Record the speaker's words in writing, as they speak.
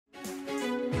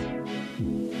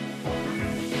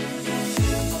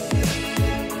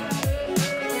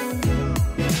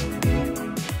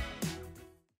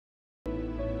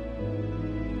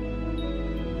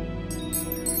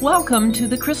Welcome to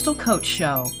the Crystal Coach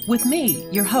Show with me,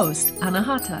 your host,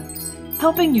 Anahata,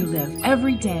 helping you live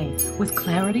every day with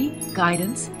clarity,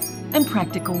 guidance, and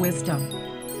practical wisdom.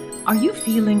 Are you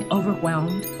feeling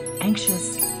overwhelmed,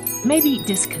 anxious, maybe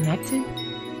disconnected?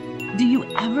 Do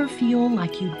you ever feel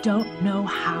like you don't know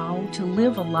how to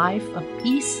live a life of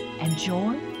peace and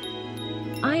joy?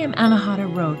 I am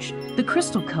Anahata Roach, the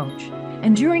Crystal Coach,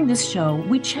 and during this show,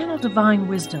 we channel divine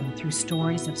wisdom through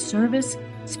stories of service,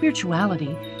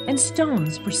 spirituality, and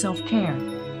stones for self-care.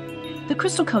 The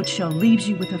Crystal Coach Show leaves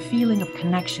you with a feeling of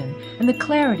connection and the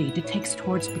clarity it takes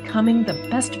towards becoming the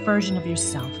best version of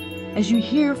yourself as you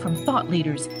hear from thought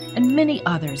leaders and many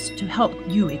others to help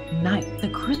you ignite the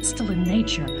crystalline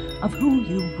nature of who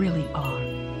you really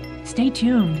are. Stay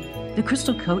tuned. The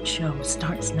Crystal Coach Show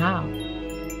starts now.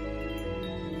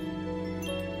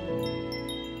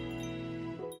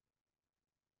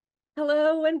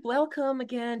 Hello and welcome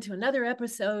again to another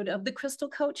episode of the Crystal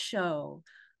Coach Show.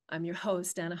 I'm your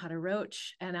host, Anahata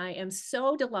Roach, and I am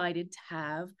so delighted to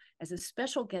have as a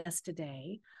special guest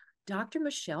today, Dr.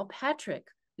 Michelle Patrick.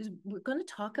 We're going to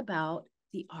talk about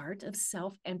the art of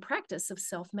self and practice of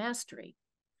self-mastery.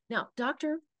 Now,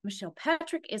 Dr. Michelle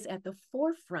Patrick is at the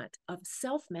forefront of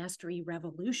self-mastery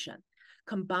revolution,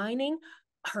 combining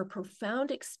her profound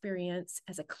experience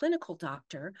as a clinical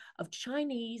doctor of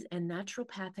Chinese and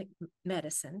Naturopathic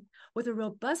Medicine with a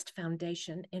robust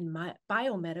foundation in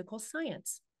biomedical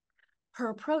science. Her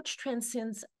approach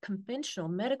transcends conventional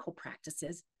medical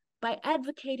practices by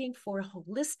advocating for a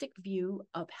holistic view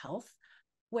of health,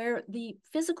 where the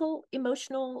physical,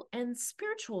 emotional, and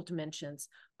spiritual dimensions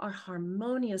are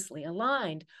harmoniously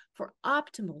aligned for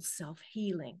optimal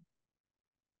self-healing.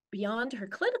 Beyond her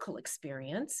clinical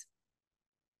experience,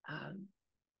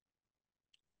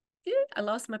 I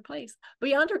lost my place.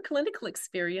 Beyond her clinical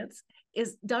experience,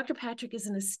 Dr. Patrick is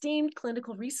an esteemed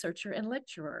clinical researcher and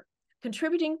lecturer,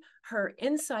 contributing her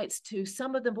insights to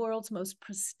some of the world's most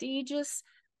prestigious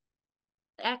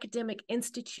academic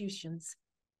institutions.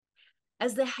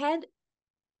 As the head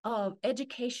of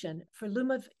education for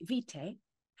LUMIVITAE,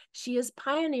 she is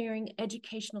pioneering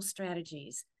educational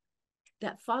strategies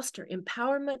that foster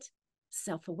empowerment,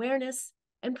 self-awareness,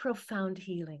 and profound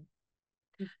healing.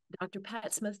 Dr.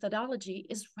 Pat's methodology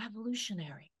is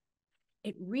revolutionary.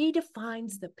 It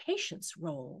redefines the patient's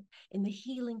role in the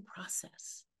healing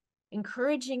process,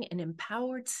 encouraging an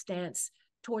empowered stance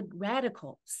toward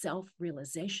radical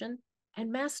self-realization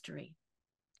and mastery.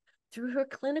 Through her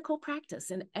clinical practice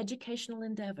and educational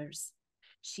endeavors,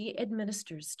 she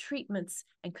administers treatments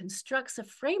and constructs a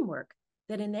framework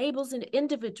that enables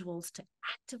individuals to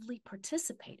actively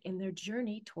participate in their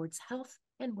journey towards health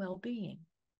and well-being.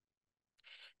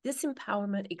 This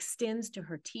empowerment extends to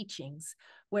her teachings,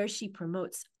 where she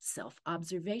promotes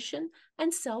self-observation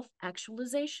and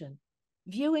self-actualization,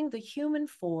 viewing the human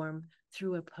form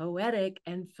through a poetic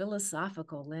and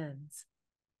philosophical lens.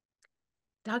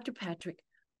 Dr. Patrick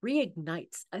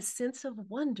reignites a sense of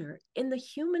wonder in the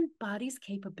human body's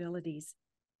capabilities,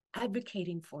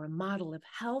 advocating for a model of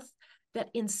health that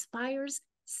inspires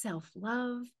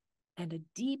self-love and a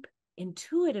deep,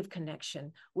 intuitive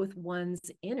connection with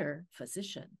one's inner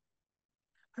physician.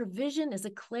 Her vision is a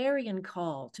clarion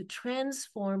call to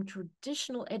transform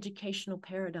traditional educational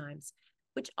paradigms,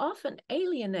 which often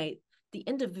alienate the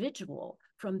individual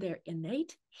from their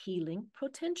innate healing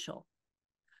potential.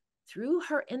 Through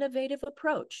her innovative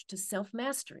approach to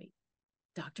self-mastery,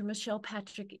 Dr. Michelle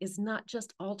Patrick is not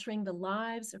just altering the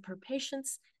lives of her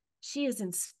patients, she is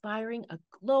inspiring a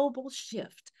global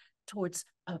shift towards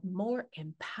a more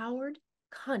empowered,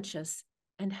 conscious,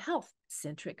 and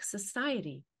health-centric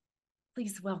society.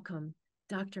 Please welcome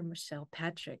Dr. Michelle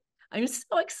Patrick. I'm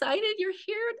so excited you're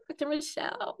here, Dr.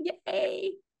 Michelle.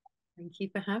 Yay! Thank you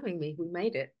for having me. We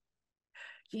made it.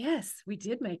 Yes, we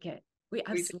did make it. We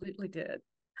absolutely did.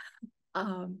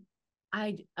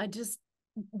 I just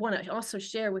want to also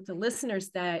share with the listeners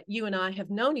that you and I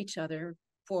have known each other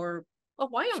for a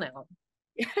while now.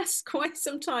 Yes, quite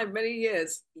some time, many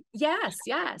years. Yes.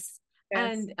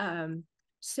 And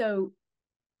so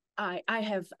I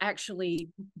have actually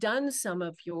done some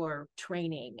of your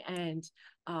training, and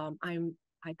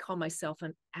I call myself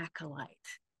an acolyte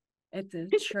at the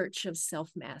Church of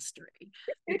Self-Mastery,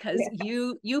 because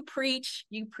you preach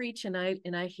and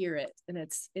I hear it, and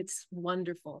it's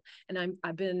wonderful. And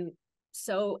I've been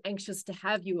so anxious to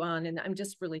have you on, and I'm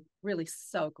just really, really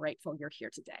so grateful you're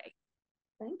here today.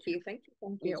 Thank you.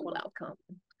 You're welcome.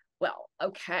 Well,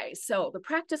 okay, so the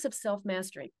practice of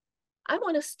self-mastery. I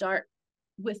want to start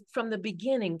from the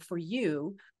beginning for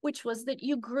you, which was that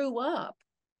you grew up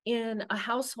in a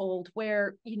household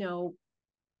where,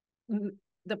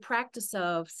 the practice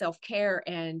of self-care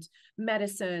and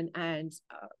medicine and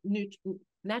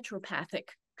naturopathic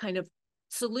kind of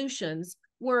solutions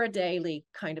were a daily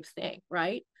kind of thing,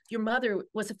 right? Your mother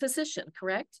was a physician,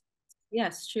 correct?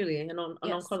 Yes, truly, an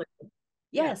Yes. oncologist.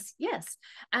 Yeah. Yes, yes.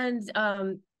 And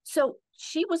so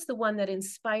she was the one that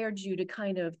inspired you to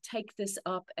kind of take this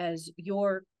up as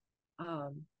your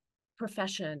um,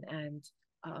 profession and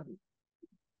um,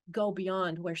 go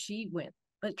beyond where she went.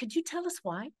 But could you tell us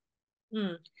why?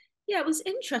 Hmm. Yeah, it was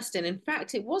interesting. In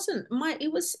fact, it wasn't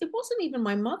even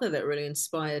my mother that really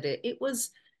inspired it. It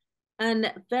was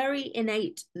an very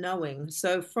innate knowing.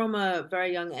 So from a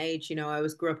very young age, I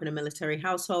was grew up in a military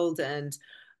household, and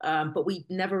but we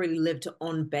never really lived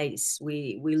on base.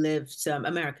 We lived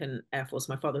American Air Force.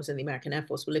 My father was in the American Air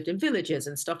Force. We lived in villages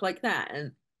and stuff like that,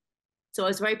 and so I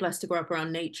was very blessed to grow up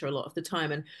around nature a lot of the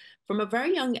time. And from a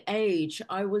very young age,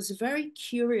 I was very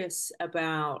curious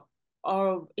about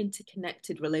our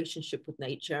interconnected relationship with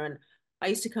nature. And I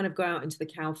used to kind of go out into the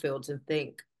cow fields and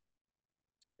think,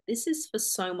 this is for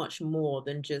so much more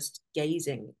than just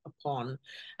gazing upon.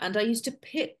 And I used to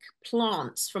pick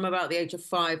plants from about the age of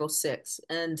 5 or 6.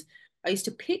 And I used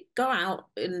to go out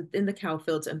in the cow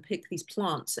fields and pick these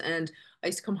plants. And I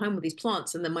used to come home with these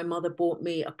plants. And then my mother bought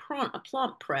me a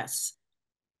plant press.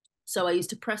 So I used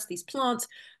to press these plants,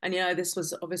 and this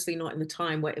was obviously not in the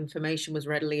time where information was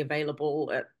readily available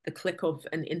at the click of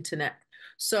an internet.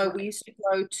 So we Right. used to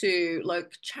go to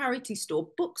like charity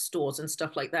bookstores and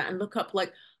stuff like that, and look up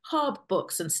like herb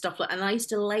books and stuff like. And I used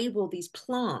to label these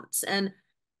plants, and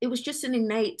it was just an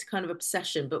innate kind of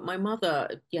obsession. But my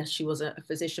mother, yes, she was a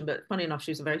physician, but funny enough,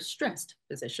 she was a very stressed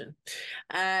physician.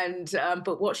 And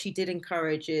but what she did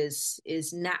encourage is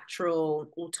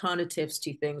natural alternatives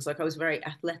to things. Like I was very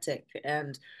athletic,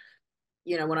 and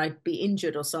when I'd be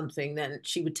injured or something, then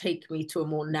she would take me to a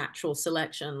more natural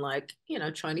selection, like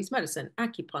Chinese medicine,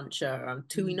 acupuncture,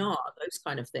 Mm-hmm. tuina, those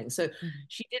kind of things. So Mm-hmm.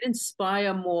 she did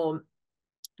inspire more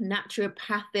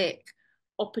naturopathic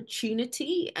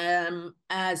opportunity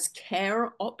as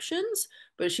care options,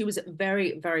 but she was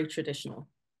very, very traditional.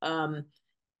 Um,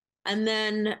 and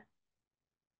then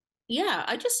yeah,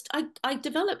 I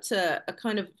developed a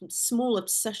kind of small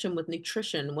obsession with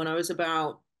nutrition when I was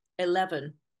about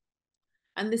 11.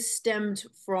 And this stemmed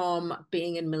from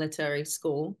being in military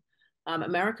school,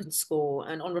 American school.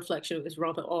 And on reflection, it was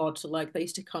rather odd. Like they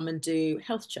used to come and do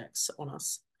health checks on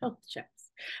us, health checks.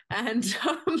 And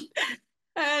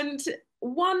and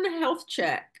one health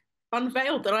check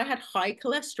unveiled that I had high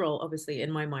cholesterol. Obviously,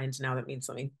 in my mind now, that means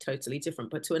something totally different.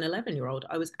 But to an 11-year-old,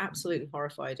 I was absolutely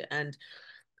horrified. And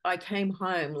I came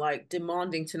home like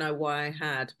demanding to know why I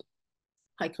had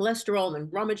high cholesterol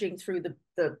and rummaging through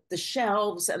the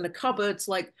shelves and the cupboards,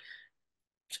 like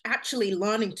actually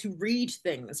learning to read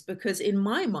things because in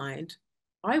my mind,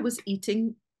 I was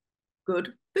eating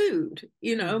good food. My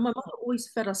Mm. mother always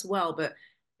fed us well, but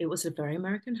it was a very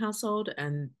American household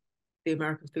and the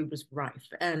American food was rife.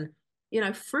 And,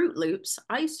 Fruit Loops,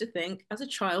 I used to think as a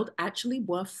child actually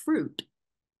were fruit.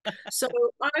 So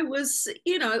I was,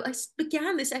 I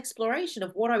began this exploration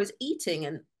of what I was eating,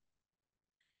 and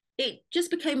it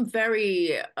just became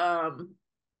very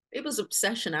it was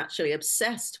obsession, actually,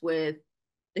 obsessed with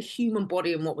the human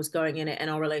body and what was going in it and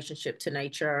our relationship to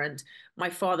nature. And my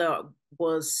father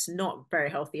was not very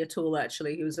healthy at all,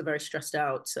 actually. He was a very stressed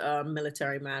out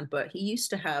military man, but he used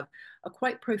to have a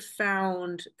quite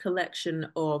profound collection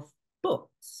of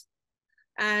books.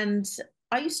 And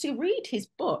I used to read his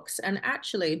books, and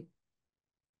actually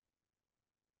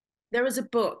there was a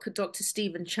book, Dr.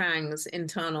 Stephen Chang's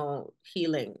Internal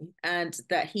Healing, and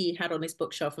that he had on his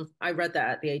bookshelf. And I read that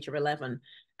at the age of 11.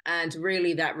 And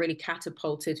really, that really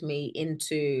catapulted me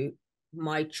into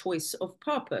my choice of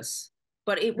purpose.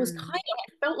 But it was kind Mm. of,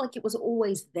 I felt like it was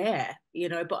always there,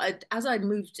 But as I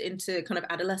moved into kind of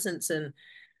adolescence and,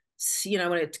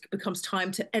 when it becomes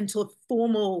time to enter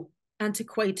formal,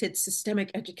 antiquated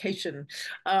systemic education,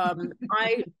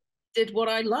 I did what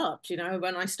I loved,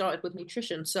 when I started with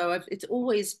nutrition. So it's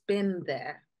always been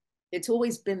there. It's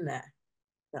always been there.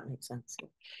 That makes sense.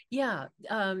 Yeah.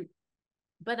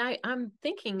 But I'm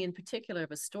thinking in particular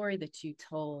of a story that you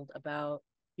told about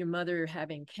your mother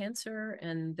having cancer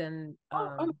and then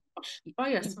Oh gosh. Oh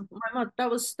yes, you, my mother.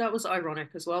 That was ironic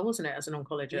as well, wasn't it? As an yeah,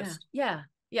 oncologist. yeah,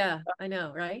 yeah, I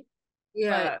know, right? But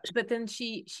Yeah, then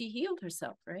she healed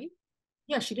herself, right?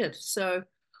 yeah, she did. So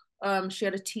she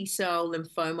had a T-cell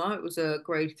lymphoma. It was a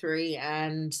grade 3,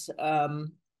 and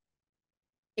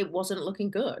it wasn't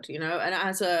looking good, And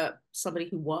as somebody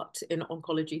who worked in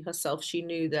oncology herself, she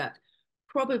knew that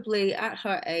probably at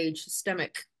her age,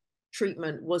 systemic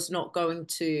treatment was not going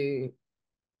to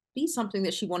be something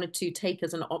that she wanted to take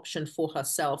as an option for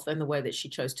herself and the way that she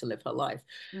chose to live her life.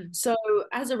 Mm. So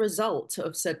as a result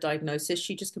of said diagnosis,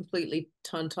 she just completely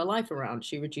turned her life around.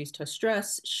 She reduced her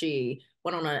stress. She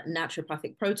went on a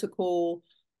naturopathic protocol.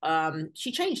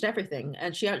 She changed everything,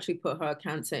 and she actually put her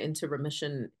cancer into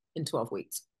remission in 12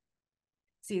 weeks.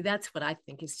 See, that's what I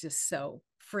think is just so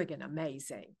friggin'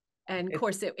 amazing. And of It,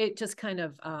 course, it just kind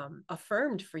of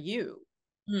affirmed for you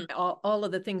mm, all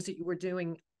of the things that you were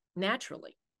doing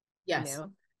naturally. You yes,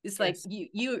 know, it's like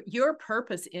yes. your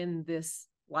purpose in this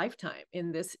lifetime,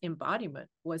 in this embodiment,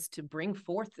 was to bring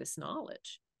forth this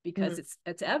knowledge, because Mm,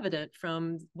 it's evident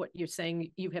from what you're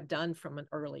saying you have done from an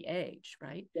early age,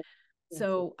 right? yes, yes.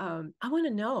 So I want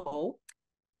to know,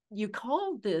 you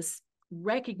call this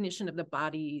recognition of the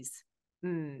body's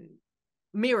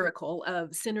miracle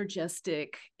of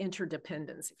synergistic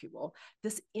interdependence, if you will,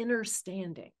 this inner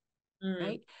standing, Mm.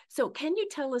 right? So can you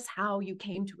tell us how you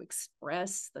came to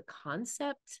express the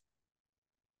concept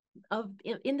of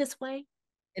in this way?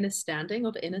 Inner Yeah, standing.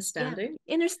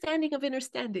 understanding of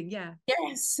understanding. Yeah.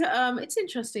 Yes, it's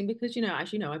interesting because,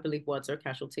 as you know, I believe words are a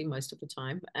casualty most of the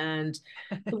time. And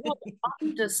the word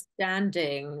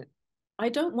understanding, I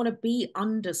don't want to be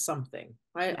under something.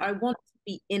 Yeah. I want to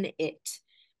be in it.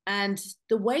 And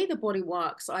the way the body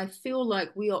works, I feel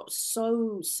like we are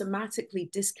so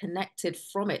somatically disconnected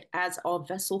from it as our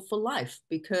vessel for life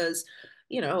because,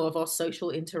 of our social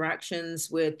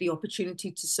interactions with the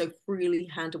opportunity to so freely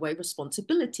hand away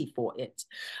responsibility for it.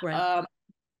 Right. Um,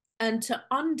 and to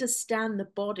understand the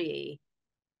body,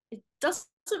 it doesn't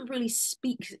really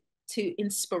speak to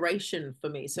inspiration for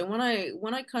me. So when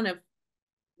I kind of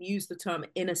use the term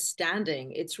inner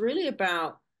standing, it's really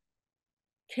about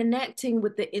connecting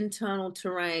with the internal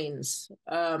terrains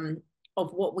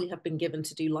of what we have been given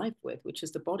to do life with, which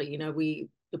is the body.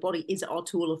 The body is our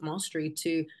tool of mastery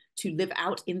to live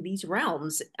out in these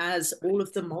realms as all of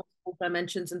Right. the multiple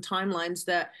dimensions and timelines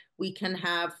that we can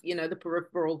have, the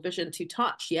peripheral vision to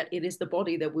touch. Yet it is the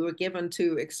body that we were given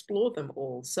to explore them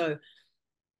all. So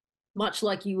much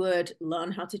like you would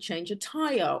learn how to change a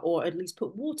tire or at least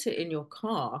put water in your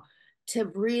car, to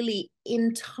really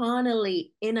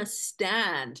internally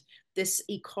understand this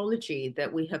ecology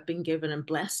that we have been given and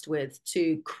blessed with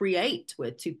to create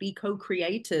with, to be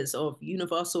co-creators of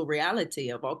universal reality,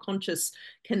 of our conscious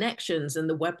connections and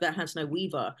the web that has no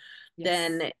weaver, Yes.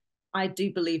 then I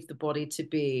do believe the body to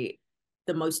be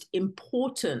the most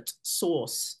important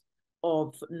source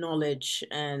of knowledge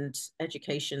and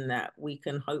education that we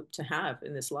can hope to have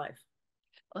in this life.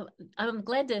 Well, I'm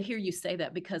glad to hear you say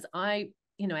that, because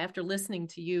after listening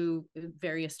to you,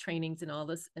 various trainings and all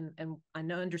this, and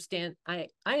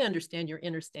I understand your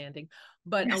understanding,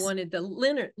 but I Yes. wanted the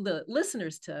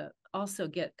listeners to also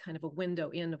get kind of a window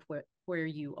in of where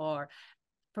you are.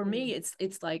 For me, Mm.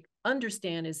 it's like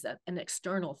understand is an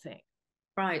external thing,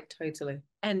 Right, totally.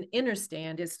 and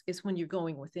understand is when you're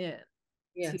going within to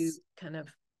Yes. kind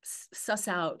of suss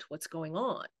out what's going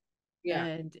on, Yeah.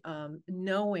 and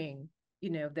knowing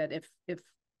that if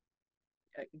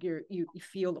you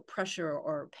feel the pressure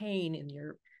or pain in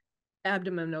your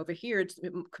abdomen over here, it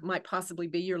might possibly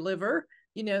be your liver,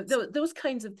 those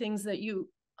kinds of things, that you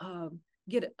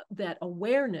get that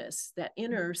awareness, that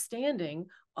inner standing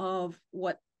of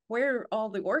where all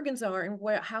the organs are and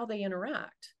how they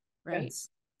interact, right? Yes.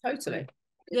 Totally. Right.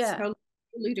 It's Yeah. how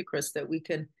ludicrous that we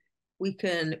can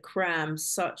cram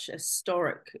such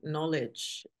historic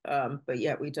knowledge, but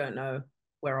yet we don't know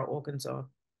where our organs are.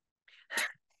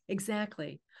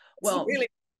 Exactly. It's Well, really,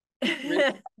 really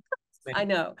I fascinating.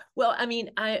 know. Well, I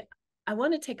mean, I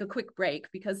want to take a quick break,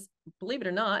 because believe it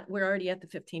or not, we're already at the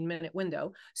 15-minute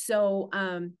window. So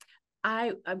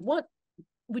I want,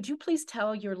 would you please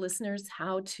tell your listeners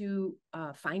how to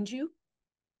find you?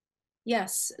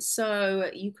 Yes, so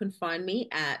you can find me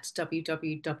at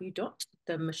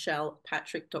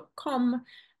www.themichellepatrick.com.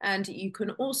 And you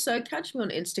can also catch me on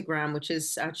Instagram, which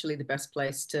is actually the best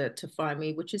place to find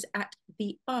me, which is at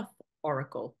the Earth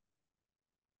Oracle.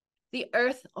 The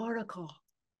Earth Oracle.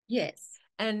 Yes.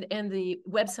 And the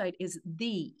website is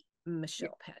the Yeah.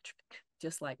 Michelle Patrick,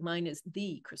 just like mine is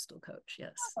the Crystal Coach.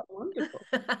 Yes. Oh, wonderful.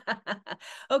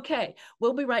 Okay,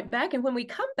 we'll be right back. And when we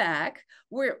come back,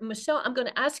 Michelle, I'm going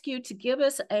to ask you to give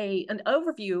us an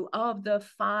overview of the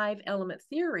 5 element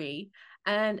theory,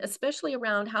 and especially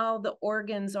around how the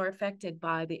organs are affected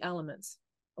by the elements.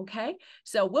 Okay,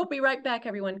 so we'll be right back,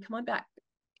 everyone. Come on back.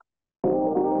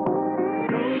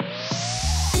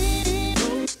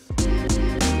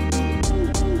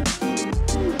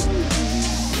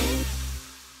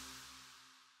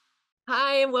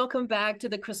 Hi, and welcome back to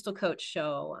the Crystal Coach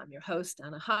Show. I'm your host,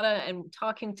 Anahata, and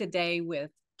talking today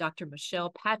with Dr.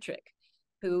 Michelle Patrick.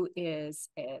 who is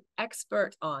an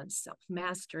expert on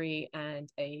self-mastery and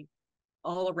a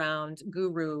all-around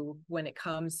guru when it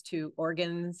comes to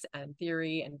organs and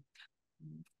theory and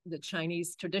the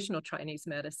traditional Chinese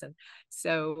medicine.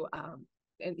 So,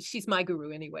 and she's my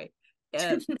guru anyway.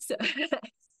 So,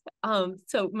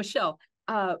 so Michelle,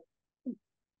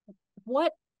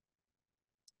 what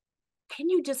can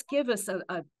you just give us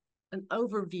an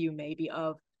overview maybe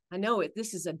of? I know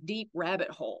this is a deep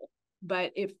rabbit hole,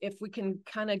 but if we can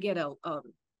kind of get a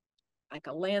like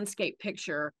a landscape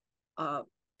picture,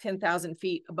 10,000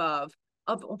 feet above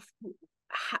of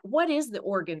what is the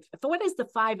organ? What is the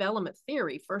five element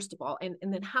theory, first of all, and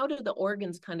then how do the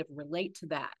organs kind of relate to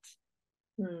that?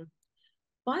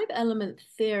 Five element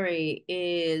theory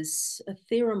is a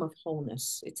theorem of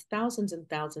wholeness. It's thousands and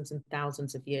thousands and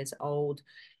thousands of years old.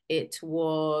 It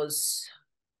was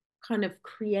kind of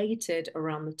created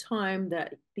around the time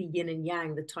that the yin and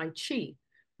yang, the Tai Chi,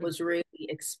 was really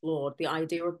explored. The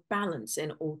idea of balance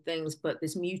in all things, but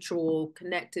this mutual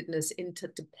connectedness,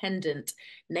 interdependent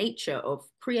nature of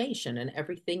creation, and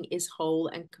everything is whole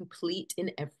and complete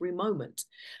in every moment.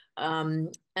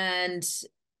 And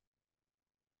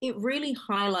it really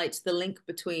highlights the link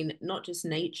between not just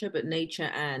nature, but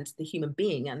nature and the human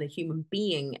being, and the human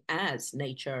being as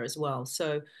nature as well.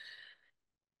 So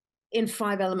in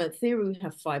five element theory, we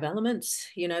have five elements.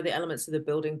 You know, the elements are the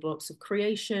building blocks of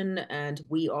creation, and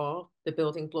we are the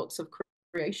building blocks of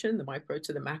creation, the micro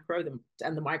to the macro,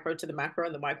 and the micro to the macro,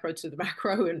 and the micro to the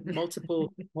macro, in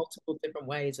multiple different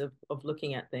ways of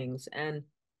looking at things. And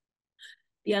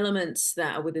the elements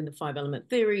that are within the five element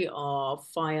theory are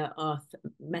fire, earth,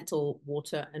 metal,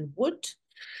 water, and wood.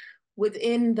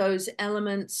 Within those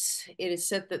elements, it is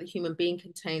said that the human being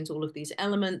contains all of these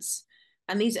elements.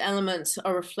 And these elements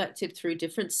are reflected through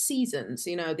different seasons,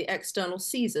 you know, the external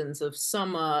seasons of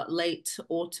summer, late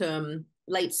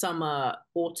summer,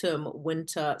 autumn,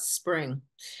 winter, spring.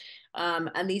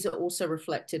 And these are also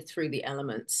reflected through the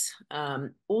elements.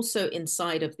 Also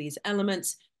inside of these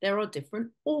elements, there are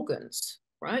different organs,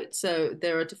 right? So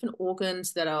there are different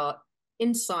organs that are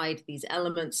inside these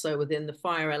elements. So within the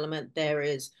fire element, there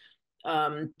is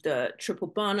the triple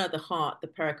burner, the heart, the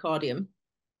pericardium,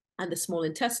 and the small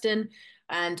intestine.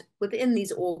 And within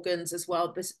these organs as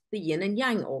well, the yin and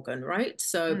yang organ, right?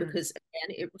 So because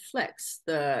again, it reflects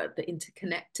the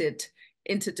interconnected,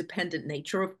 interdependent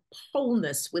nature of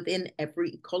wholeness within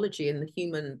every ecology in the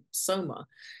human soma.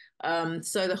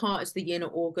 So the heart is the yin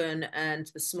organ,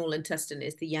 and the small intestine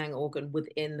is the yang organ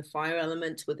within the fire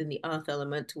element. Within the earth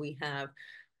element, we have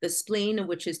the spleen,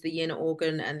 which is the yin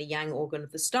organ and the yang organ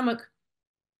of the stomach.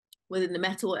 Within the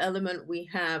metal element, we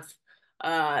have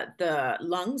the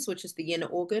lungs, which is the yin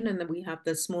organ, and then we have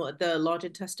the large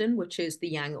intestine, which is the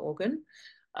yang organ.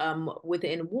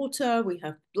 Within water, we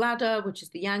have bladder, which is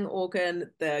the yang organ,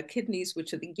 the kidneys,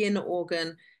 which are the yin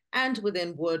organ, and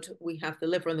within wood, we have the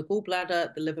liver and the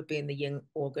gallbladder, the liver being the yin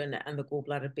organ and the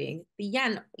gallbladder being the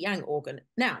yang organ.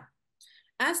 Now,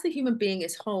 as the human being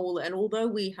is whole, and although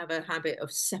we have a habit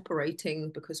of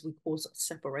separating because we cause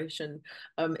separation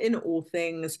in all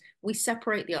things, we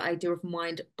separate the idea of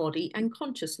mind, body, and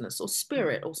consciousness, or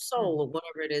spirit, or soul, or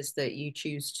whatever it is that you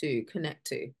choose to connect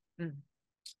to.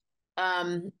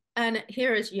 And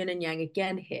here is yin and yang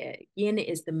again here. Yin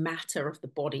is the matter of the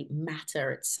body, matter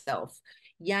itself.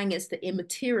 Yang is the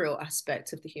immaterial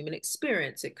aspect of the human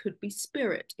experience. It could be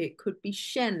spirit. It could be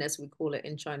Shen, as we call it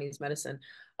in Chinese medicine.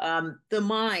 The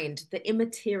mind, the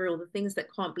immaterial, the things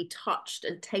that can't be touched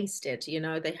and tasted, you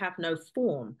know, they have no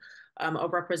form, are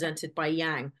represented by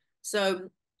Yang.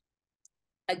 So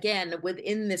again,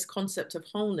 within this concept of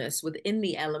wholeness, within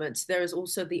the elements, there is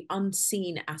also the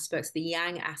unseen aspects, the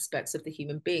yang aspects of the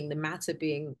human being, the matter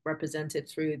being represented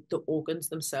through the organs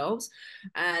themselves,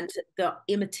 and the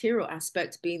immaterial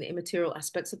aspect being the immaterial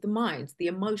aspects of the mind. The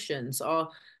emotions are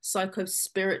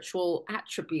psycho-spiritual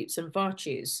attributes and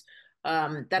virtues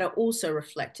that are also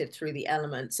reflected through the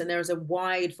elements. And there is a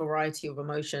wide variety of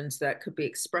emotions that could be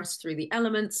expressed through the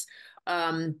elements.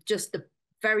 Just the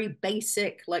very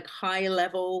basic, like high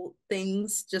level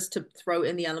things, just to throw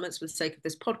in the elements for the sake of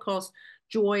this podcast: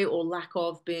 joy or lack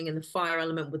of being in the fire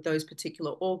element with those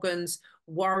particular organs,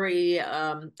 worry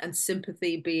and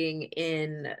sympathy being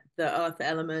in the earth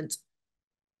element,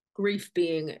 grief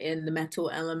being in the metal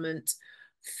element,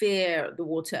 fear, the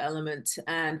water element,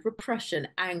 and repression,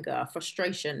 anger,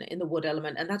 frustration in the wood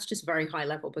element. And that's just very high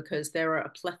level because there are a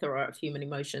plethora of human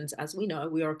emotions. As we know,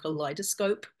 we are a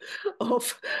kaleidoscope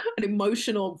of an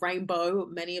emotional rainbow,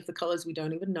 many of the colors we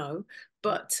don't even know.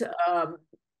 But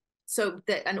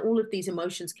and all of these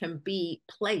emotions can be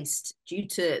placed due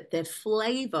to their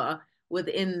flavor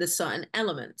within the certain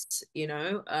elements, you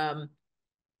know.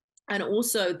 And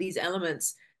also these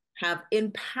elements have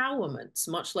empowerments,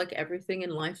 much like everything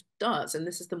in life does. And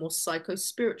this is the more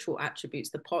psycho-spiritual attributes,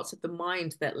 the parts of the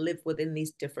mind that live within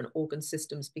these different organ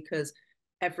systems, because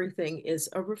everything is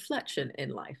a reflection in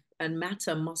life. And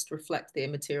matter must reflect the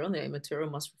immaterial, and the immaterial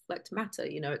must reflect matter.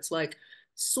 You know, it's like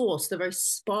source, the very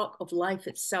spark of life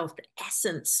itself, the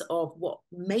essence of what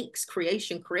makes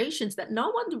creations that no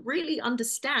one really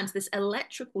understands, this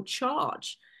electrical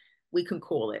charge, we can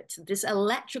call it. This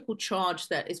electrical charge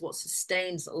that is what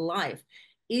sustains life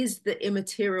is the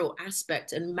immaterial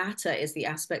aspect, and matter is the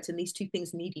aspect, and these two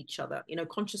things need each other. You know,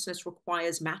 consciousness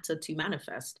requires matter to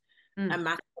manifest, and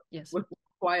matter Yes.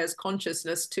 requires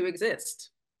consciousness to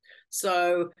exist.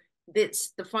 So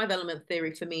it's the five element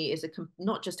theory for me is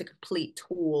not just a complete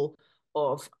tool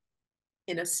of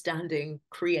understanding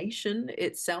creation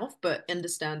itself, but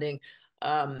understanding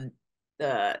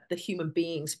the human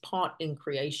being's part in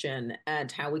creation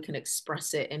and how we can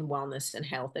express it in wellness and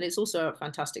health. And it's also a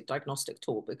fantastic diagnostic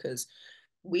tool because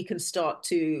we can start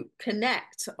to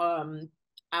connect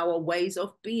our ways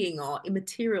of being, our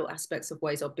immaterial aspects of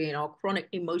ways of being, our chronic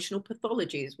emotional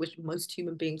pathologies, which most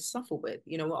human beings suffer with,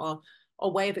 you know, our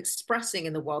way of expressing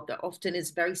in the world that often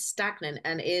is very stagnant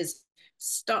and is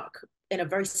stuck in a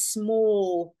very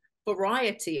small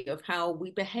variety of how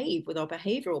we behave with our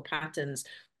behavioral patterns.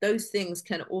 Those things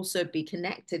can also be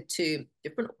connected to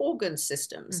different organ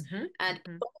systems and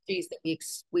pathologies that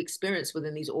we experience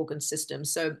within these organ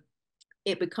systems. So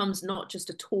it becomes not just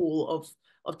a tool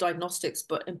of diagnostics,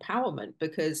 but empowerment,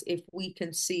 because if we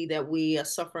can see that we are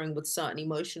suffering with certain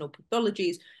emotional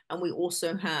pathologies, and we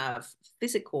also have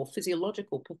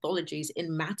physiological pathologies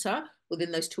in matter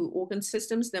within those two organ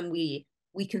systems, then we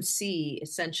can see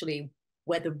essentially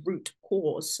where the root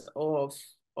cause of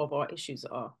our issues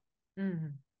are.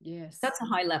 Yes, that's a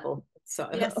high level. So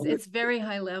yes, it's very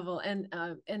high level, and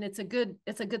it's a good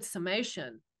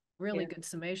summation, really good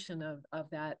summation of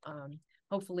that.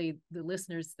 Hopefully the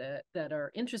listeners that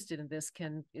are interested in this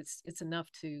it's enough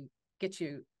to get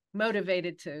you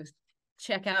motivated to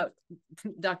check out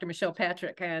Dr. Michelle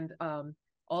Patrick and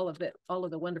all of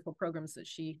the wonderful programs that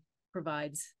she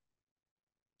provides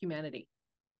humanity.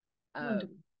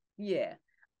 Yeah,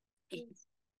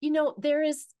 you know,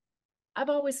 I've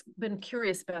always been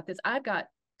curious about this. I've got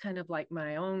kind of like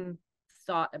my own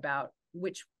thought about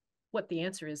what the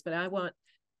answer is, but I want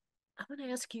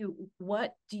to ask you,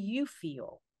 what do you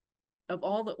feel of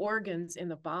all the organs in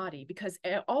the body? Because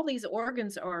all these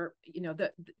organs are, you know,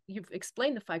 you've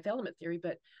explained the five element theory,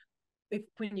 but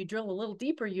when you drill a little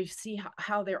deeper, you see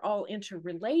how they're all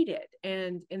interrelated,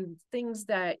 and things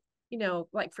that, you know,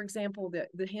 like for example,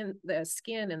 the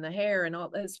skin and the hair and all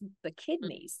this, the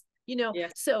kidneys, you know.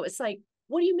 yes. So it's like,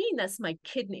 what do you mean that's my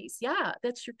kidneys? Yeah,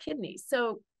 that's your kidneys.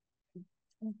 So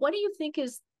what do you think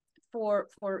is for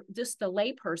just the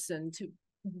layperson to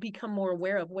become more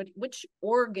aware of, which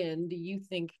organ do you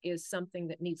think is something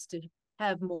that needs to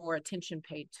have more attention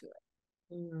paid to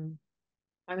it?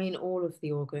 I mean, all of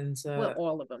the organs are, well,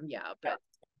 all of them, yeah, but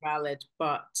valid,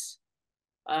 but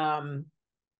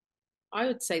I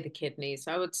would say the kidneys.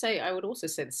 I would also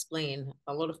say the spleen.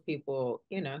 A lot of people,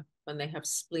 you know, when they have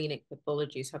splenic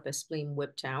pathologies, have their spleen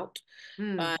whipped out.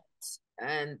 Uh,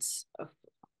 and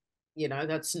you know,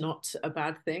 that's not a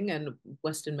bad thing. And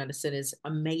Western medicine is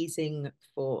amazing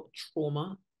for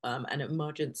trauma and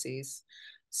emergencies.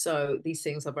 So these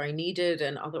things are very needed,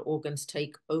 and other organs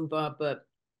take over. But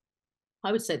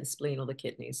I would say the spleen or the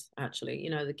kidneys, actually. You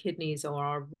know, the kidneys are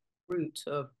our root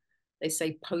of, they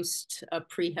say, post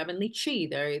pre-heavenly chi.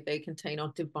 They contain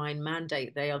our divine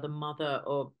mandate. They are the mother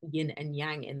of yin and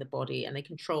yang in the body, and they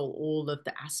control all of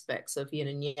the aspects of yin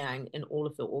and yang in all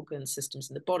of the organ systems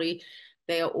in the body.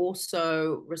 They are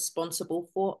also responsible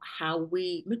for how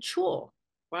we mature,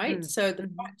 right? So the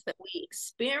fact that we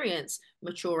experience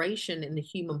maturation in the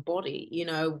human body, you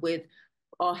know, with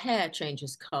our hair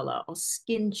changes color, our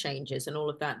skin changes, and all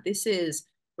of that. This is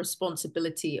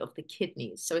responsibility of the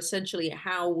kidneys. So essentially,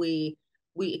 how we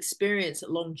experience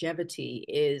longevity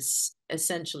is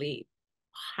essentially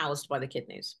housed by the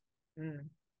kidneys.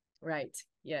 Right.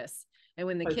 Yes. And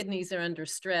when the kidneys are under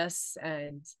stress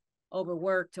and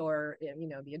overworked, or, you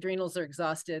know, the adrenals are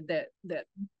exhausted, that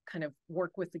kind of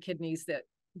work with the kidneys,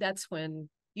 that's when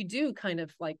you do kind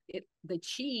of like the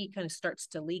chi kind of starts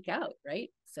to leak out, right?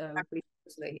 So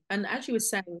exactly. And as you were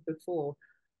saying before,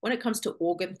 when it comes to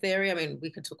organ theory, I mean, we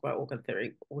could talk about organ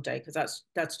theory all day because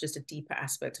that's just a deeper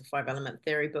aspect of five element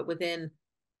theory. But within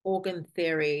organ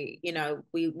theory, you know,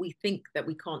 we think that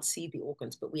we can't see the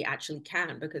organs, but we actually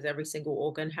can, because every single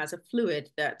organ has a fluid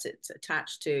that it's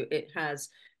attached to. It has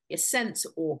your sense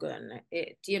organ.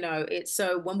 It's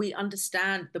so when we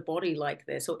understand the body like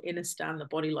this, or understand the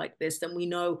body like this, then we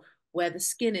know where the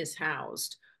skin is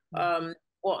housed,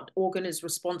 what organ is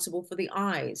responsible for the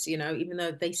eyes, even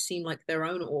though they seem like their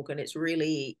own organ, it's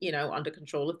really, under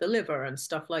control of the liver and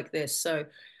stuff like this. So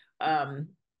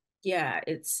yeah,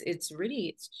 it's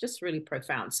just really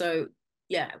profound. So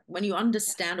yeah, when you Yes.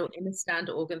 understand or understand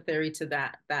organ theory to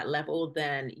that level,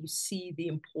 then you see the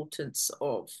importance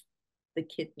of the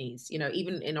kidneys,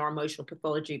 even in our emotional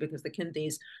pathology, because the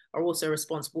kidneys are also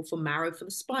responsible for marrow for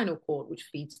the spinal cord, which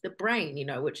feeds the brain,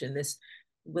 which in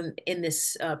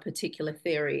this particular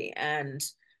theory, and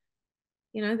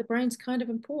the brain's kind of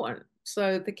important.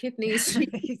 So the kidneys,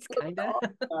 He's kind of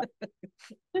a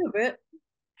little bit,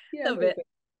 yeah, a a little bit, bit,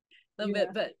 a yeah,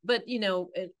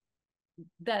 bit,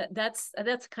 but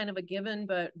that's kind of a given.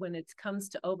 But when it comes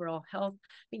to overall health,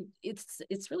 I mean,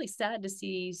 it's really sad to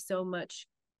see so much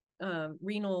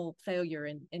renal failure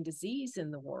and disease in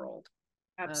the world.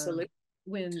 Um, absolutely,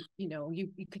 when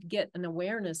you could get an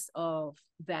awareness of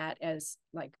that as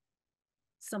like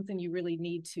something you really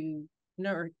need to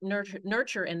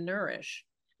nurture and nourish,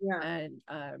 yeah. and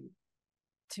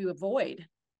to avoid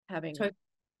having, So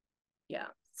yeah.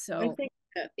 I So think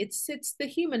that it's the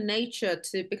human nature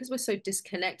to, because we're so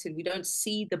disconnected, we don't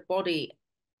see the body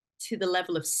to the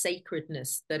level of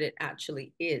sacredness that it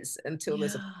actually is until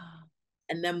there's a, yeah,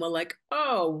 and then we're like,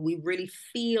 oh, we really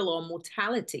feel our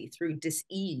mortality through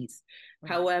dis-ease.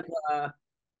 right. However,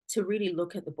 to really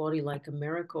look at the body like a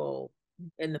miracle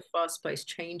in the first place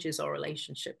changes our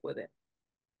relationship with it.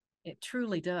 It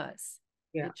truly does.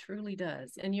 Yeah, It truly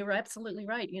does. And you're absolutely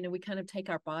right. We kind of take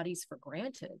our bodies for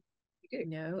granted, we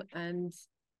do. and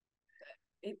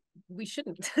it, we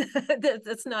shouldn't.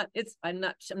 That's not, I'm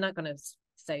not going to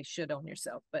say should on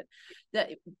yourself, but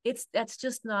that's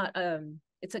just not,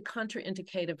 it's a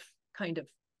contraindicative kind of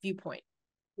viewpoint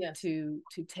Yes, to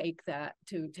take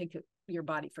your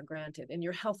body for granted and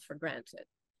your health for granted.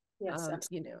 yes,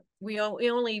 absolutely. We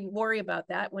only worry about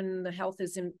that when the health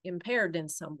is impaired in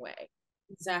some way.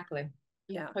 Exactly.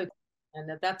 Yeah, Totally. And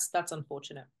that's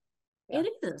unfortunate. Yeah.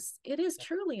 it is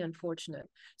truly unfortunate.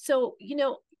 So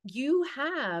you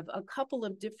have a couple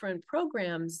of different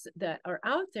programs that are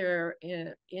out there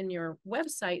in your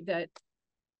website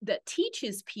that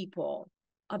teaches people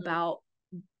Mhm. about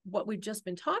what we've just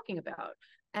been talking about.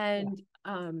 Yeah. And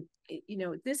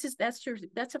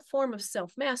that's a form of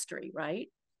self-mastery, right?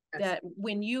 Yes. That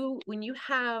when you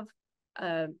have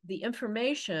the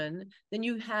information, then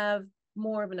you have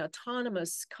more of an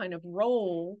autonomous kind of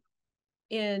role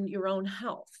in your own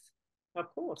health.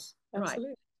 Of course. Right.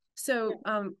 Absolutely. Yeah. So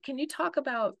can you talk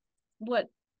about what,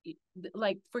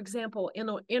 like, for example, in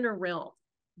the inner realm,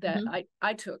 that Mhm.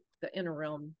 I took the inner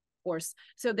realm course.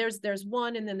 So there's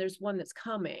one, and then there's one that's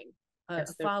coming, a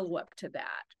Yes. There. follow up to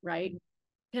that, right?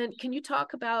 Can you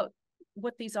talk about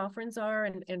what these offerings are,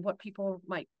 and what people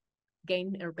might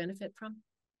gain or benefit from?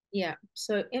 Yeah.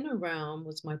 So Inner Realm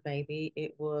was my baby.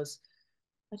 It was,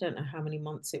 I don't know how many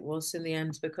months it was in the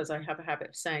end, because I have a habit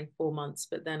of saying 4 months,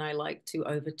 but then I like to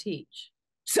overteach.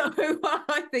 So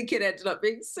I think it ended up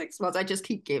being 6 months. I just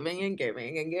keep giving and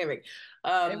giving and giving.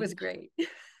 It was Um, great.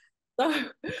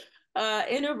 so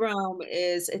Inner Realm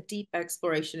is a deep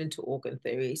exploration into organ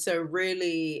theory. So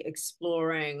really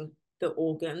exploring the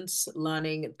organs,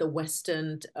 learning the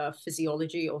Western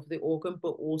physiology of the organ,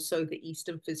 but also the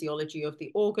Eastern physiology of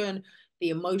the organ, the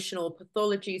emotional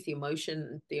pathologies,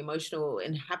 the emotional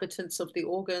inhabitants of the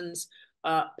organs,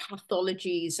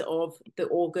 pathologies of the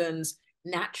organs,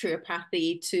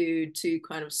 naturopathy to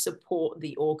kind of support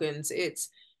the organs. It's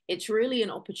really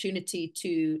an opportunity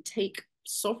to take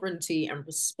sovereignty and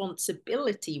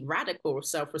responsibility, radical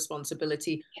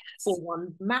self-responsibility for Yes.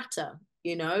 one matter,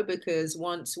 because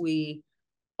once we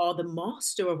are the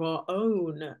master of our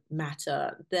own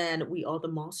matter, then we are the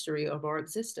mastery of our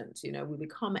existence. We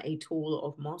become a tool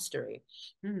of mastery.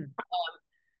 Mm.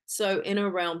 So Inner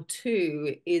Realm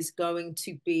 2 is going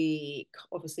to be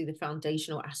obviously the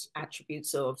foundational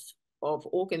attributes of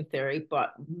organ theory,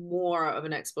 but more of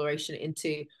an exploration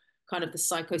into kind of the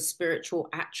psycho-spiritual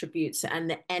attributes and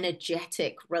the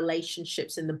energetic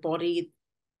relationships in the body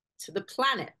to the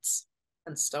planets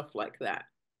and stuff like that.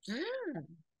 Mm.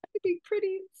 It'd be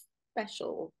pretty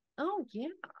special. Oh yeah,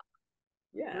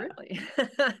 Yeah. really.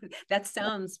 That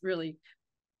sounds really,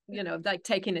 like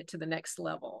taking it to the next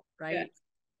level, Yes. right?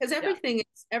 Because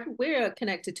Yeah. we're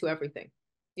connected to everything,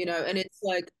 Yeah. and it's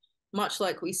like, much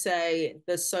like we say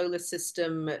the solar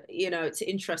system, it's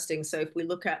interesting. So if we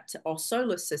look at our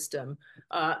solar system,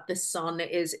 the sun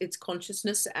is its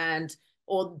consciousness, and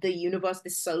or the universe,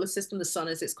 this solar system, the sun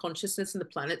is its consciousness and the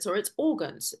planets are its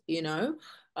organs, you know?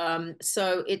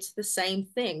 So it's the same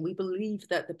thing. We believe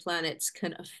that the planets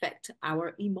can affect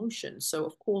our emotions. So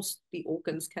of course the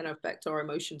organs can affect our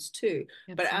emotions too.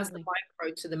 But as the Absolutely.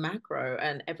 micro to the macro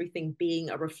and everything being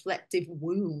a reflective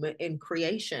womb in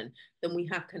creation, then we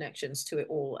have connections to it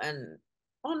all. And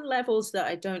on levels that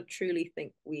I don't truly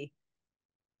think we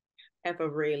ever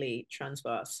really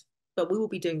transverse. But we will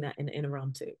be doing that in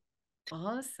Iran too.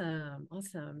 Awesome.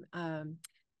 Awesome.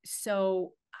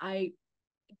 So I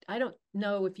don't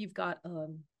know if you've got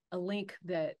a link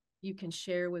that you can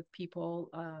share with people,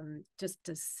 just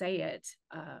to say it.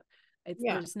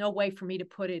 Yeah, There's no way for me to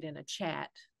put it in a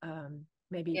chat.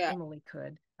 Maybe yeah, Emily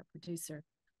could, our producer,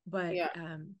 but yeah.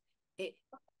 it,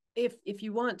 if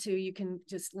you want to, you can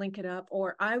just link it up.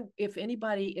 Or if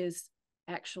anybody is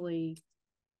actually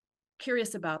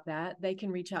curious about that, they can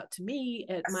reach out to me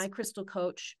at Yes,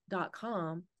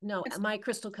 mycrystalcoach.com. No, yes,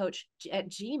 mycrystalcoach at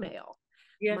Gmail.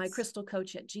 yes.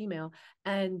 Mycrystalcoach at Gmail.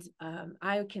 And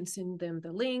I can send them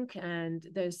the link. And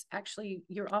there's actually,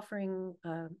 you're offering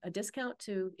a discount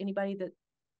to anybody that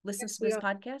listens Yes, to we this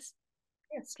are. podcast.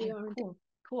 Yes, we Okay, are indeed. cool.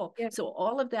 Cool. Yeah. So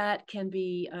all of that can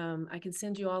be, I can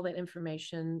send you all that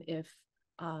information if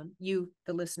you,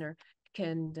 the listener,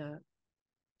 can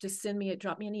just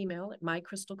drop me an email at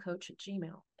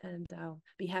mycrystalcoach@gmail, and I'll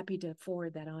be happy to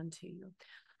forward that on to you.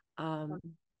 Um,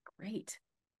 Great.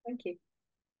 Thank you.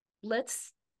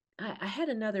 Let's, I had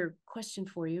another question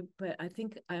for you, but I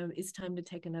think it's time to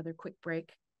take another quick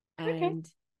break, Okay. and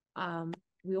um,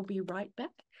 we'll be right back.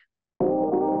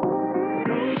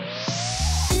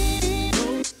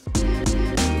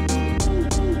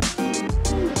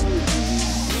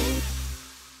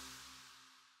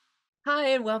 Hi,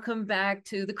 and welcome back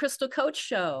to the Crystal Coach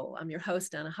Show. I'm your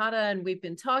host, Anahata, and we've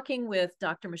been talking with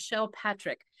Dr. Michelle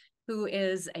Patrick, who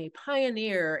is a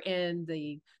pioneer in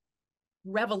the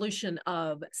revolution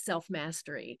of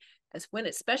self-mastery,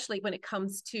 especially when it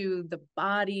comes to the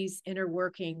body's inner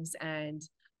workings and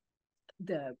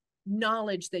the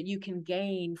knowledge that you can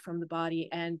gain from the body,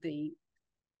 and the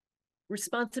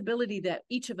responsibility that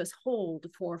each of us hold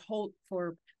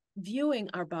for viewing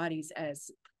our bodies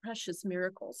as precious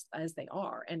miracles as they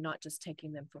are, and not just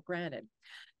taking them for granted.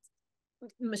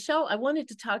 Michelle, I wanted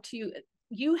to talk to you.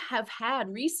 You have had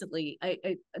recently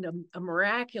a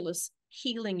miraculous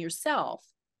healing yourself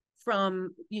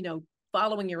from,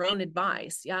 following your own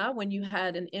advice. Yeah. When you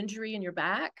had an injury in your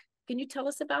back. Can you tell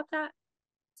us about that?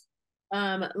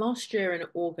 Last year in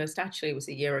August, actually it was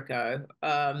a year ago,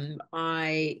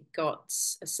 I got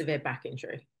a severe back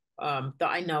injury. That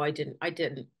I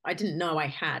didn't know I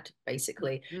had,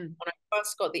 basically. Mm. When I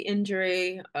first got the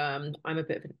injury, I'm a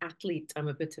bit of an athlete, I'm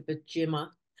a bit of a gymmer.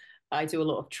 I do a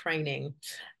lot of training,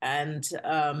 and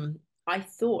I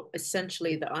thought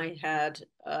essentially that I had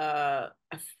a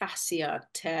fascia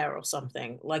tear or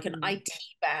something, like an Mm. IT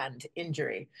band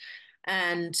injury.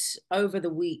 And over the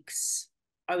weeks,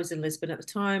 I was in Lisbon at the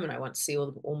time, and I went to see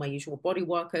all my usual body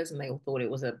workers, and they all thought it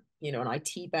was an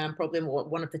IT band problem, or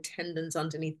one of the tendons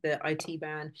underneath the IT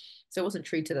band. So it wasn't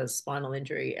treated as a spinal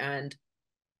injury. And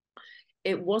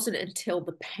it wasn't until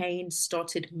the pain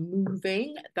started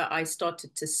moving that I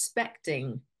started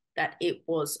suspecting that it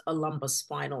was a lumbar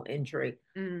spinal injury.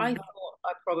 I Mm. thought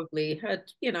I probably had,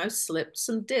 slipped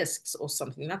some discs or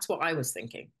something. That's what I was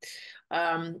thinking.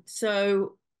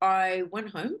 So I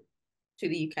went home to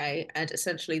the UK, and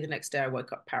essentially the next day I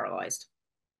woke up paralyzed.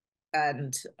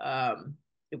 And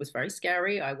it was very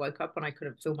scary. I woke up and I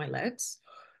couldn't feel my legs.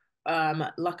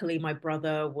 Luckily, my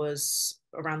brother was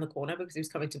around the corner because he was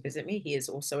coming to visit me. He is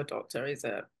also a doctor. He's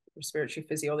a respiratory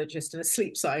physiologist and a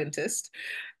sleep scientist.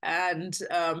 And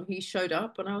he showed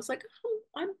up, and I was like, oh,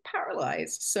 I'm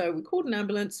paralyzed. So we called an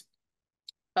ambulance.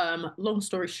 Long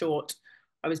story short,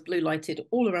 I was blue lighted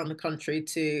all around the country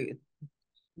to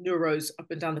neuros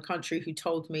up and down the country, who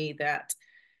told me that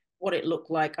what it looked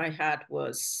like I had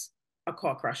was a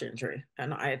car crash injury,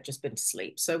 and I had just been to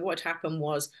sleep. So what happened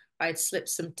was I had slipped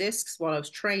some discs while I was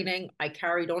training. I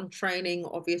carried on training,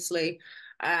 obviously,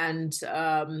 and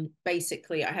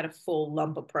basically I had a full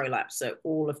lumbar prolapse. So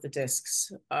all of the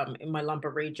discs in my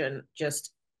lumbar region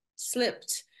just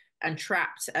slipped and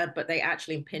trapped, but they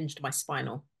actually impinged my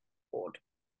spinal cord.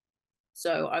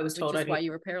 So I was Which told I is why needed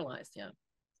you were paralyzed. Yeah.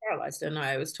 paralyzed, and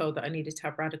I was told that I needed to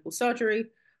have radical surgery.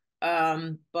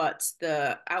 But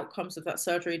the outcomes of that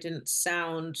surgery didn't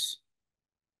sound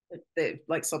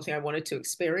like something I wanted to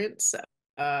experience.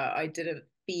 I didn't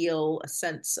feel a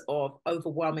sense of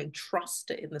overwhelming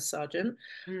trust in the surgeon.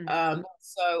 Mm.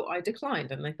 So I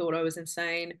declined, and they thought I was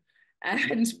insane.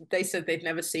 And they said they'd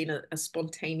never seen a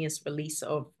spontaneous release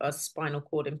of a spinal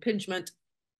cord impingement.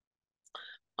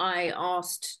 I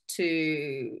asked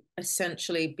to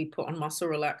essentially be put on muscle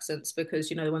relaxants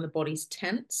because, when the body's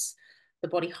tense, the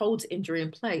body holds injury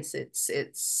in place.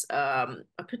 It's a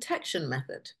protection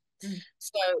method. Mm.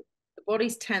 So the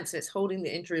body's tense and it's holding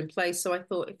the injury in place. So I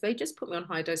thought if they just put me on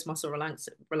high dose muscle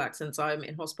relaxants, I'm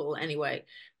in hospital anyway,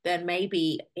 then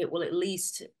maybe it will at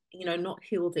least, not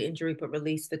heal the injury, but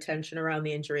release the tension around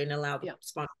the injury and allow the Yeah.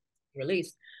 spinal cord to be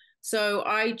released. So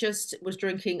I just was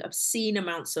drinking obscene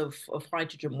amounts of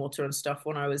hydrogen water and stuff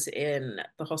when I was in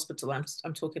the hospital.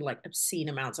 I'm talking like obscene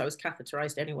amounts. I was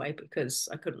catheterized anyway because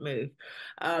I couldn't move.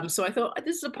 So I thought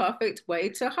this is a perfect way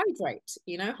to hydrate.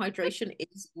 Hydration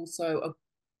is also a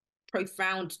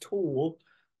profound tool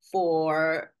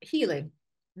for healing.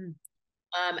 Mm.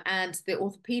 And the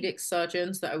orthopedic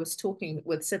surgeons that I was talking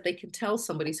with said they can tell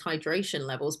somebody's hydration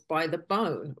levels by the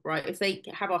bone, right? If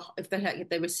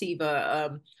they receive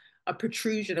a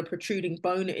protrusion, a protruding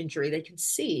bone injury, they can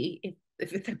see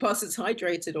if the person's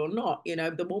hydrated or not.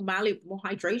 The more malleable, more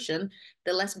hydration,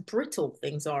 the less brittle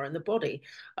things are in the body.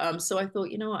 So I thought,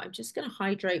 what, I'm just going to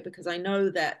hydrate because I know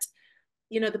that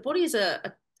the body is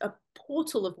a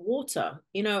portal of water,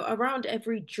 around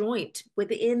every joint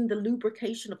within the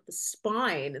lubrication of the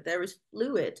spine, there is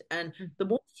fluid. And Mm. the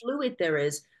more fluid there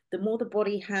is, the more the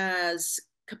body has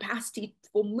capacity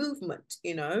for movement,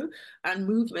 and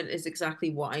movement is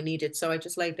exactly what I needed. So I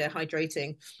just laid there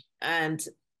hydrating and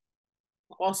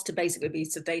asked to basically be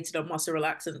sedated on muscle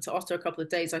relaxants. After a couple of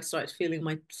days, I started feeling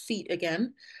my feet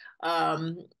again,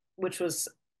 which was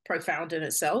profound in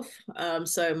itself.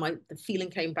 So the feeling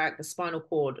came back, the spinal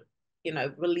cord,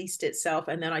 released itself,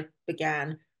 and then I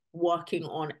began working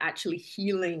on actually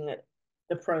healing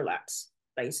the prolapse,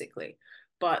 basically.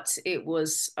 But it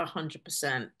was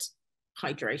 100%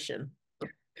 hydration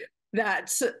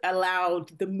that allowed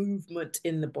the movement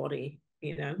in the body,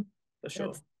 for sure.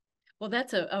 That's well,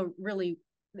 that's a really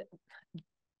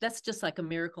that's just like a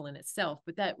miracle in itself.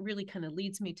 But that really kind of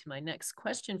leads me to my next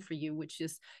question for you, which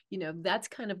is, that's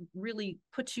kind of really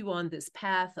put you on this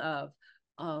path of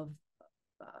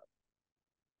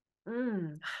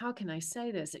how can I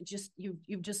say this? It just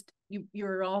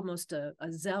you're almost a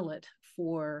zealot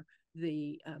for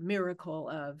the miracle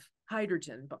of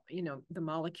hydrogen, but the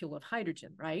molecule of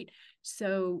hydrogen, right?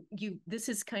 So this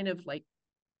is kind of like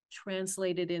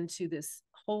translated into this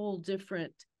whole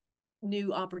different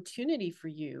new opportunity for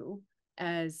you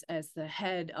as the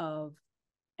head of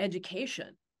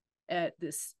education at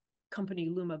this company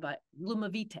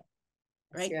LUMIVITAE, Yes,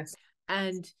 right? yes.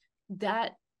 And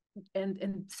that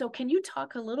and so can you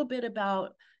talk a little bit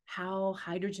about how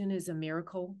hydrogen is a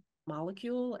miracle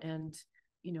molecule and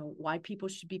why people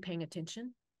should be paying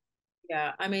attention?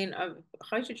 Yeah, I mean,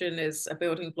 hydrogen is a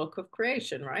building block of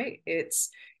creation, right? It's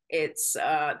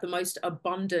the most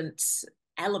abundant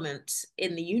element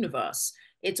in the universe.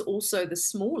 It's also the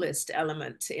smallest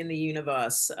element in the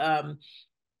universe. And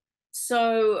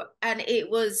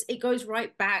it goes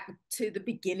right back to the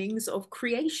beginnings of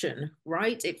creation,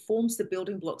 right? It forms the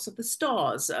building blocks of the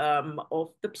stars,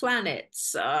 of the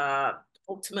planets,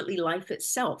 ultimately life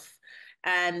itself.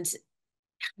 And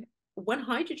when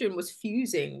hydrogen was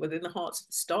fusing within the hearts of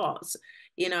the stars,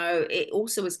 it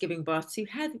also was giving birth to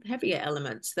heavier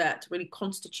elements that really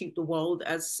constitute the world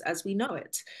as we know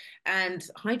it. And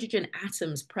hydrogen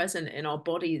atoms present in our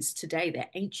bodies today,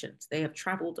 they're ancient. They have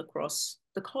traveled across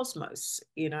the cosmos,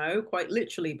 quite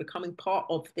literally becoming part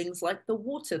of things like the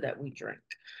water that we drink.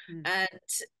 Mm. And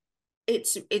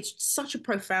it's such a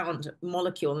profound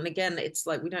molecule, and again, it's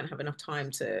like we don't have enough time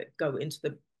to go into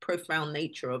the profound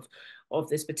nature of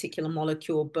this particular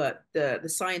molecule, but the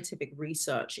scientific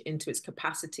research into its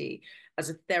capacity as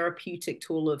a therapeutic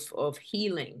tool of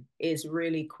healing is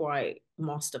really quite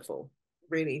masterful,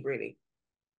 really, really.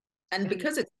 And And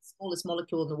because it's the smallest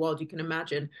molecule in the world, you can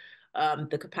imagine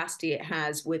the capacity it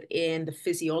has within the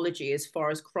physiology as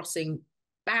far as crossing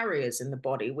barriers in the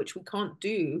body, which we can't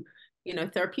do,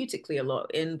 therapeutically a lot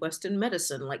in Western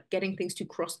medicine, like getting things to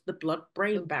cross the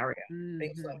blood-brain barrier,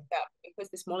 things like mm-hmm. that. Because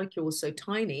this molecule is so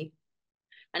tiny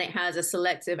and it has a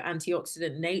selective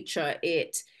antioxidant nature,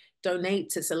 it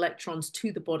donates its electrons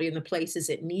to the body in the places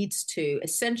it needs to,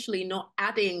 essentially not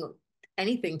adding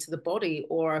anything to the body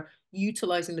or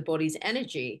utilizing the body's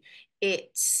energy.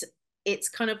 It's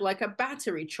kind of like a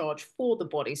battery charge for the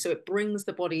body, so it brings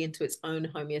the body into its own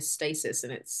homeostasis,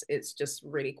 and it's just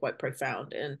really quite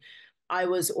profound. And I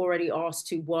was already asked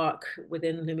to work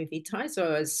within LUMIVITAE, so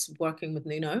I was working with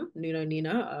Nuno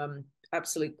Nina,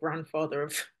 absolute grandfather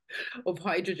of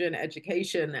hydrogen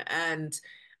education. And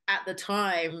at the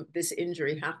time this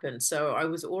injury happened, so I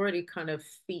was already kind of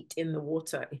feet in the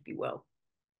water, if you will.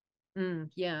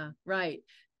 Yeah, right.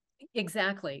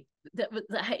 Exactly.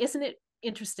 Isn't it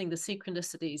interesting, the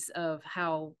synchronicities of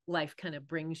how life kind of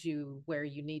brings you where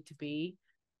you need to be?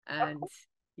 Of And, course,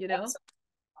 you know, nothing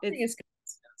it's, is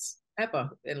coincidence ever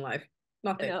in life.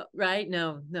 Nothing right?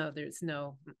 No, no, there's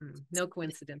no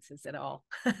coincidences at all.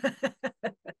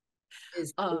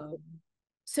 is. um,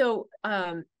 so,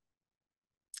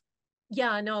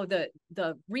 yeah, no, the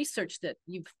research that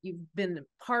you've been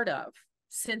part of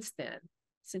since then,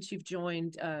 since you've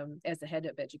joined as the head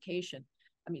of education,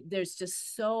 I mean, there's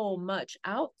just so much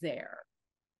out there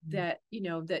that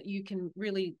that you can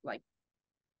really like.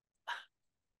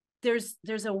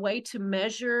 There's a way to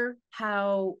measure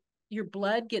how your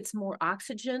blood gets more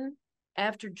oxygen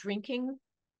after drinking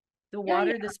the Yeah,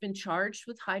 water yeah, that's been charged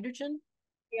with hydrogen.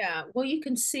 yeah. Well, you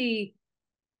can see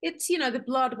it's, you know, the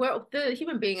blood, well, the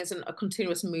human being isn't a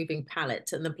continuous moving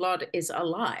pallet, and the blood is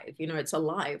alive. You know, it's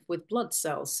alive with blood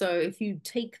cells. So if you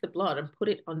take the blood and put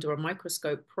it under a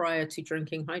microscope prior to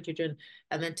drinking hydrogen,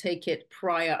 and then take it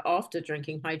prior after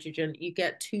drinking hydrogen, you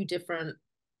get two different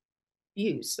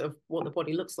views of what the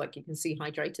body looks like. You can see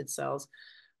hydrated cells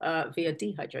via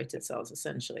dehydrated cells,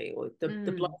 essentially, or the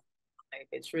blood. Mm.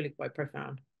 It's really quite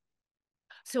profound.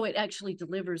 So it actually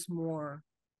delivers more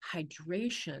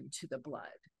hydration to the blood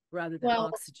rather than Well,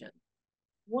 oxygen.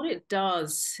 what it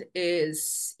does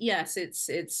is, yes,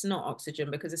 it's not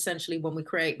oxygen, because essentially when we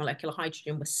create molecular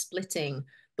hydrogen, we're splitting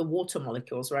the water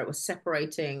molecules, right? We're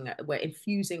separating, we're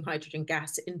infusing hydrogen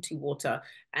gas into water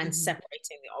and Mm-hmm.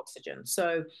 separating the oxygen.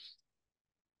 So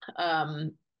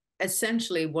um,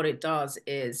 essentially what it does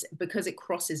is, because it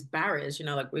crosses barriers, you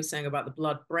know, like we were saying about the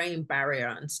blood-brain barrier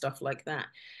and stuff like that.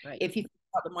 Right. If you think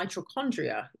about the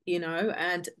mitochondria, you know,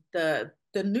 and the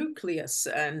nucleus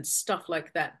and stuff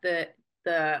like that,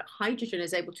 the hydrogen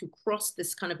is able to cross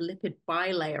this kind of lipid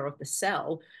bilayer of the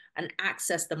cell and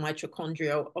access the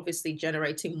mitochondria, obviously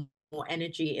generating more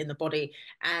energy in the body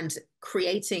and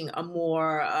creating a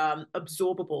more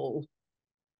absorbable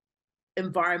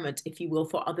environment, if you will,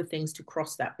 for other things to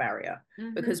cross that barrier.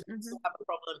 Mm-hmm, Because we mm-hmm. still have a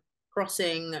problem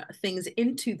crossing things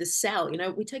into the cell. You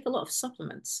know, we take a lot of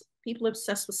supplements. People are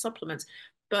obsessed with supplements,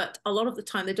 but a lot of the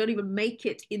time they don't even make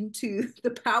it into the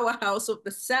powerhouse of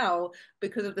the cell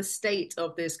because of the state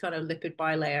of this kind of lipid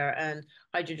bilayer. And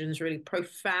hydrogen is really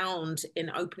profound in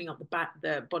opening up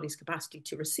the body's capacity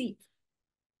to receive.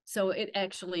 So it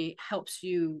actually helps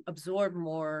you absorb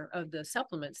more of the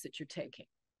supplements that you're taking.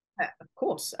 Yeah, of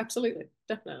course, absolutely,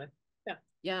 definitely. Yeah.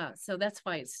 Yeah. So that's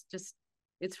why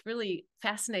it's really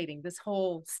fascinating. This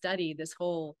whole study, this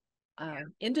whole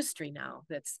industry now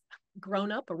that's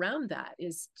grown up around that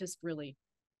is just really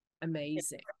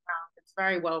amazing. It's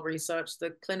very well researched.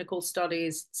 The clinical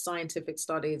studies, scientific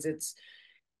studies, it's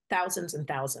thousands and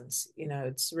thousands. You know,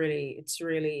 it's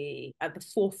really at the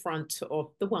forefront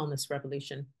of the wellness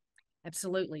revolution.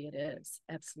 Absolutely, it is.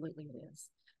 Absolutely, it is.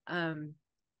 Um,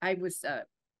 I was,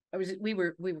 we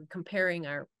were comparing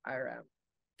our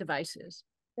devices,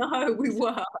 No, we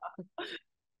were.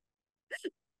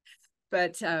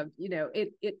 but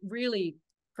it really,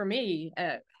 for me,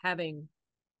 having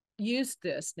used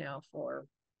this now for,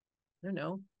 I don't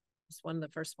know, it's one of the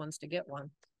first ones to get one.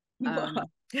 You were.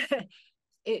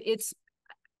 It's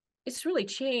really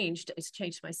changed. It's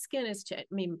changed my skin. I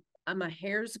mean, my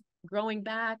hair's growing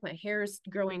back. My hair's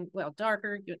growing, well,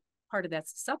 darker. Part of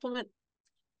that's a supplement.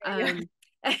 Yeah, Um,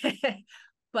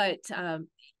 but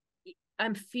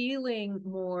I'm feeling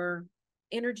more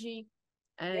energy,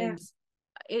 yeah, and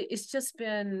it's just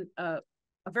been a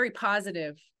very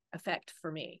positive effect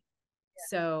for me.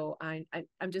 So I'm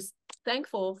just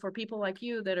thankful for people like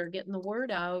you that are getting the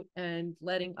word out and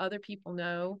letting other people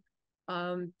know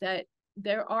that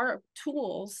there are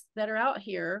tools that are out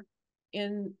here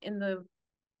in the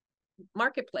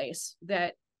marketplace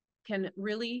that can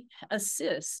really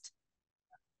assist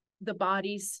the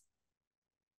body's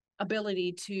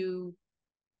ability to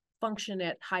function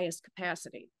at highest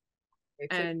capacity.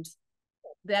 it's And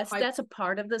a high, that's a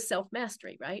part of the self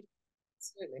mastery, right?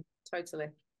 absolutely, totally.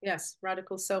 Yes,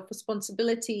 radical self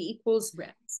responsibility equals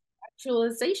Right.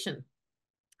 actualization.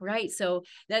 Right. So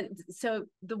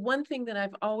the one thing that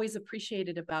I've always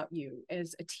appreciated about you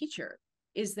as a teacher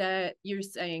is that you're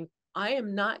saying, I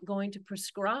am not going to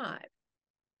prescribe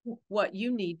what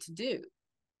you need to do.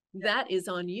 That is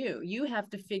on you. You have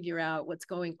to figure out what's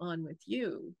going on with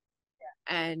you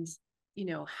and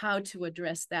how to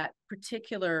address that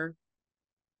particular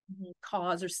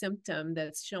cause or symptom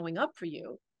that's showing up for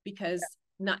you, because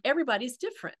not everybody's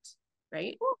different,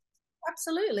 right? Well,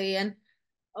 absolutely. And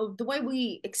the way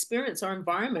we experience our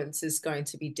environments is going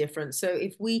to be different. So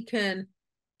if we can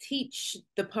teach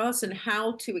the person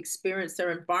how to experience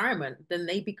their environment, then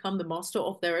they become the master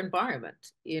of their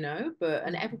environment, but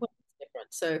and Mhm. everyone's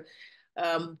different. So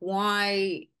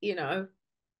why,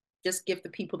 just give the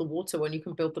people the water when you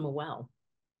can build them a well?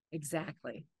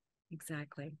 Exactly.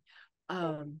 Exactly.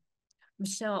 Um,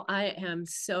 Michelle, I am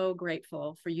so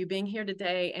grateful for you being here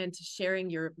today and to sharing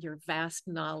your vast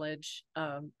knowledge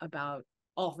about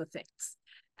all the things.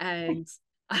 And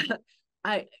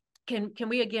I can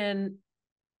we again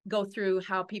go through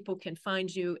how people can find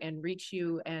you and reach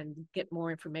you and get more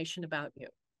information about you?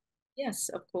 Yes,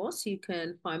 of course. You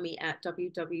can find me at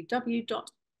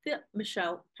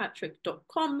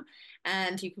www.themichellepatrick.com,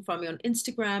 and you can find me on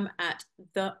Instagram at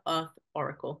the Earth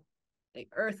Oracle. The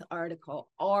Earth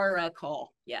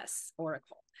Oracle. Yes,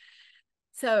 Oracle.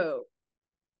 So,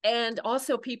 and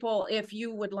also, people, if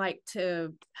you would like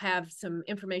to have some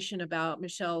information about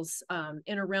Michelle's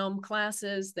Inner Realm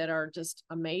classes that are just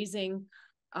amazing,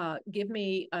 give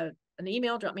me an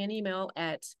email, drop me an email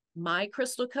at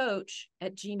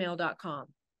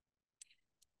mycrystalcoach@gmail.com.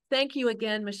 Thank you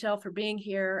again, Michelle, for being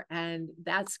here. And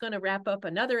that's going to wrap up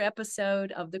another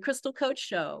episode of the Crystal Coach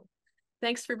Show.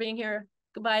 Thanks for being here.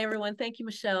 Goodbye, everyone. Thank you,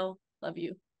 Michelle. Love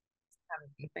you.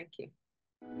 Thank you.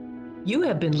 You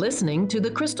have been listening to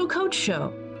The Crystal Coach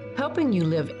Show, helping you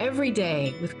live every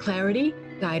day with clarity,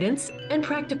 guidance, and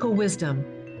practical wisdom.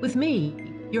 With me,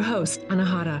 your host,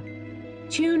 Anahata.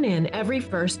 Tune in every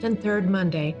first and third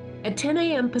Monday at 10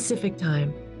 a.m. Pacific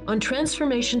Time on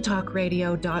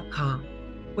TransformationTalkRadio.com,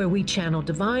 where we channel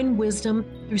divine wisdom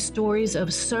through stories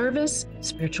of service,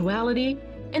 spirituality,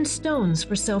 and stones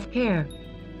for self-care.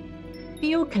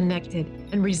 Feel connected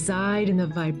and reside in the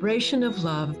vibration of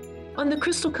love on The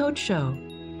Crystal Coach Show.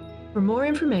 For more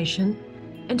information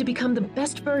and to become the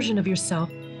best version of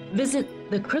yourself, visit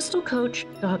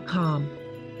thecrystalcoach.com.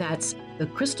 That's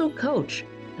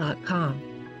thecrystalcoach.com.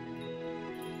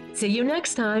 See you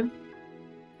next time.